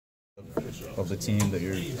of the team that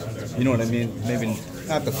you know what I mean? Maybe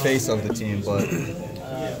not the face of the team, but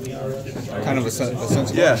kind of a sense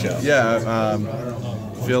of ownership. Yeah.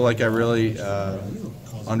 I feel like I really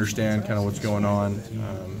understand kind of what's going on,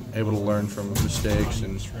 able to learn from mistakes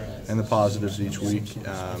and the positives each week,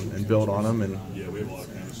 and build on them, and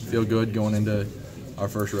feel good going into our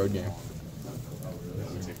first road game.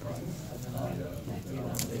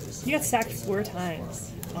 You got sacked 4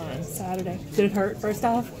 times on Saturday. Did it hurt, first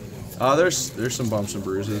off? There's some bumps and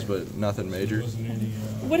bruises, but nothing major.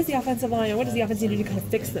 What is the offensive line, and what does the offense need to do to kind of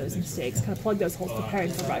fix those mistakes, kind of plug those holes,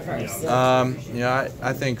 preparing for bye first?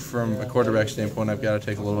 I think from a quarterback standpoint, I've got to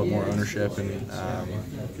take a little bit more ownership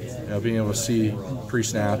and being able to see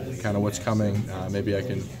pre-snap kind of what's coming. Maybe I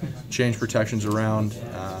can change protections around,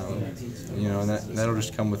 and that'll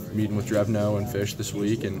just come with meeting with Drevno and Fish this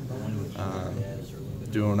week and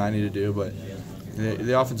doing what I need to do. But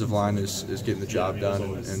the offensive line is getting the job done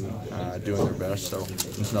and doing their best, so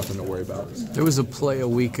there's nothing to worry about. There was a play a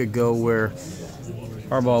week ago where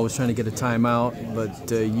Harbaugh was trying to get a timeout, but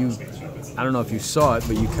I don't know if you saw it,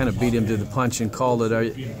 but you kind of beat him to the punch and called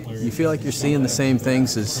it. You feel like you're seeing the same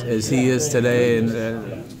things as he is today and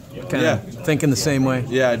kind of thinking the same way?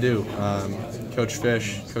 Yeah, I do. Coach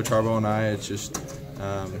Fish, Coach Harbaugh and I, it's just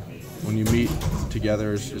when you meet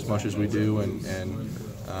together as much as we do and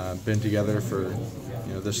been together for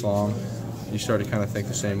this long, you start to kind of think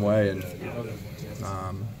the same way, and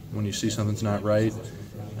when you see something's not right,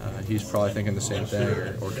 he's probably thinking the same thing,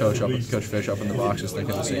 or Coach Fish up in the box is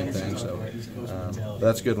thinking the same thing. So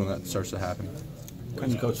that's good when that starts to happen.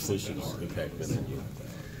 Kind of Coach Fish's impact been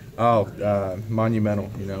on you? Monumental.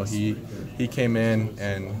 He came in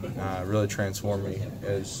and really transformed me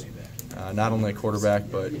as not only a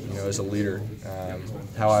quarterback, but as a leader.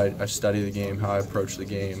 How I study the game, how I approach the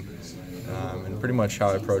game, and pretty much how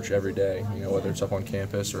I approach every day. Whether it's up on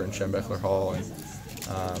campus or in Schembechler Hall, and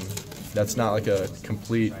that's not like a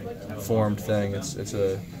complete formed thing. It's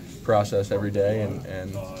a process every day,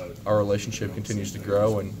 and our relationship continues to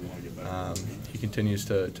grow, and he continues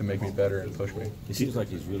to make me better and push me. He seems like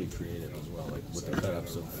he's really creative as well, like with the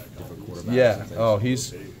setups of different quarterbacks. Yeah.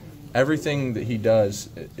 He's everything that he does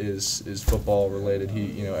is football related.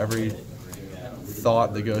 Every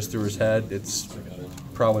thought that goes through his head, it's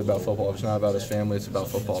probably about football. If it's not about his family, it's about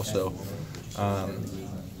football. So,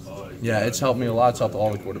 it's helped me a lot. It's helped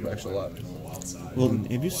all the quarterbacks a lot. Well,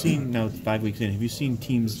 have you seen, now 5 weeks in, have you seen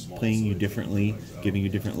teams playing you differently, giving you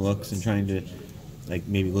different looks, and trying to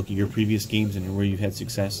maybe look at your previous games and where you've had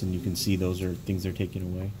success, and you can see those are things they're taking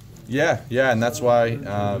away? Yeah, and that's why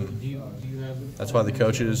the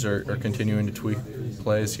coaches are continuing to tweak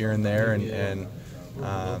plays here and there, and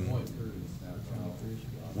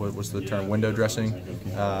what was the term? Window dressing,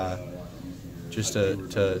 just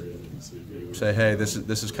to say, hey, this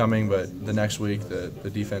is coming, but the next week the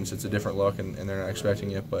defense, it's a different look, and they're not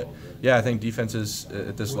expecting it. But yeah, I think defenses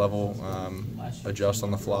at this level adjust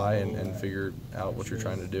on the fly and figure out what you're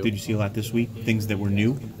trying to do. Did you see a lot this week? Things that were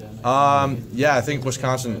new? I think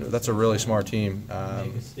Wisconsin, that's a really smart team.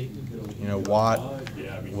 Watt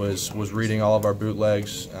was reading all of our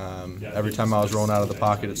bootlegs. Every time I was rolling out of the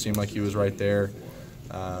pocket, it seemed like he was right there.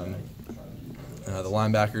 The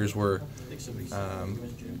linebackers were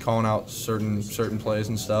calling out certain plays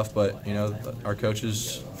and stuff, but our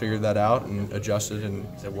coaches figured that out and adjusted, and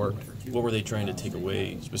it worked. What were they trying to take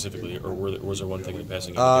away specifically, or was there one thing in the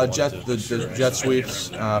passing game? The jet sweeps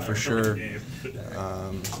for sure.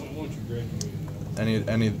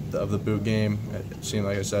 Any of the boot game, it seemed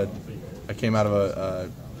like I came out of a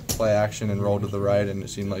play action and rolled to the right, and it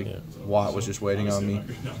seemed like Watt was just waiting on me.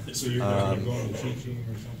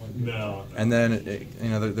 And then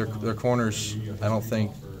their corners, I don't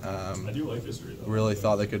think really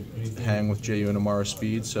thought they could hang with J.U. and Amara's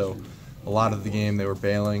speed. So a lot of the game they were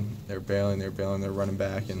bailing, they were running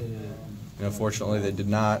back, and fortunately they did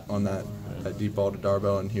not on that deep ball to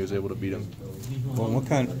Darbo, and he was able to beat him. Well, what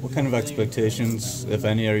kind of expectations, if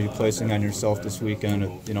any, are you placing on yourself this weekend?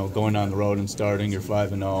 Going on the road and starting, you're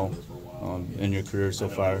 5-0 in your career so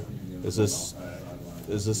far. Is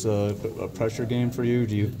this a pressure game for you?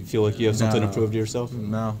 Do you feel like you have something to prove to yourself?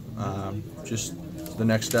 No, just the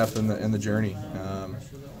next step in the journey.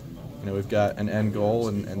 We've got an end goal,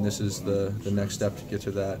 and this is the next step to get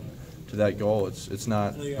to that goal. It's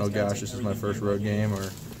not, oh gosh, this is my first road game, or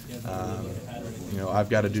I've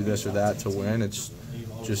got to do this or that to win. It's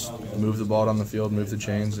just move the ball down the field, move the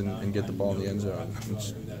chains, and get the ball in the end zone.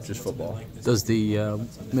 It's just football. Does the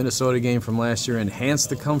Minnesota game from last year enhance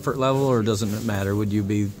the comfort level, or doesn't it matter? Would you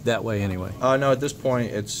be that way anyway? No, at this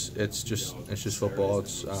point, it's just football.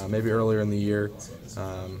 It's maybe earlier in the year,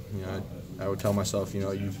 I would tell myself, you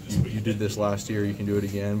know, you did this last year, you can do it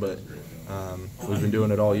again, but we've been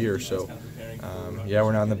doing it all year. So, yeah,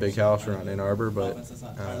 we're not in the big house, we're not in Ann Arbor, but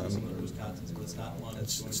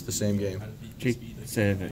it's the same game. Jake said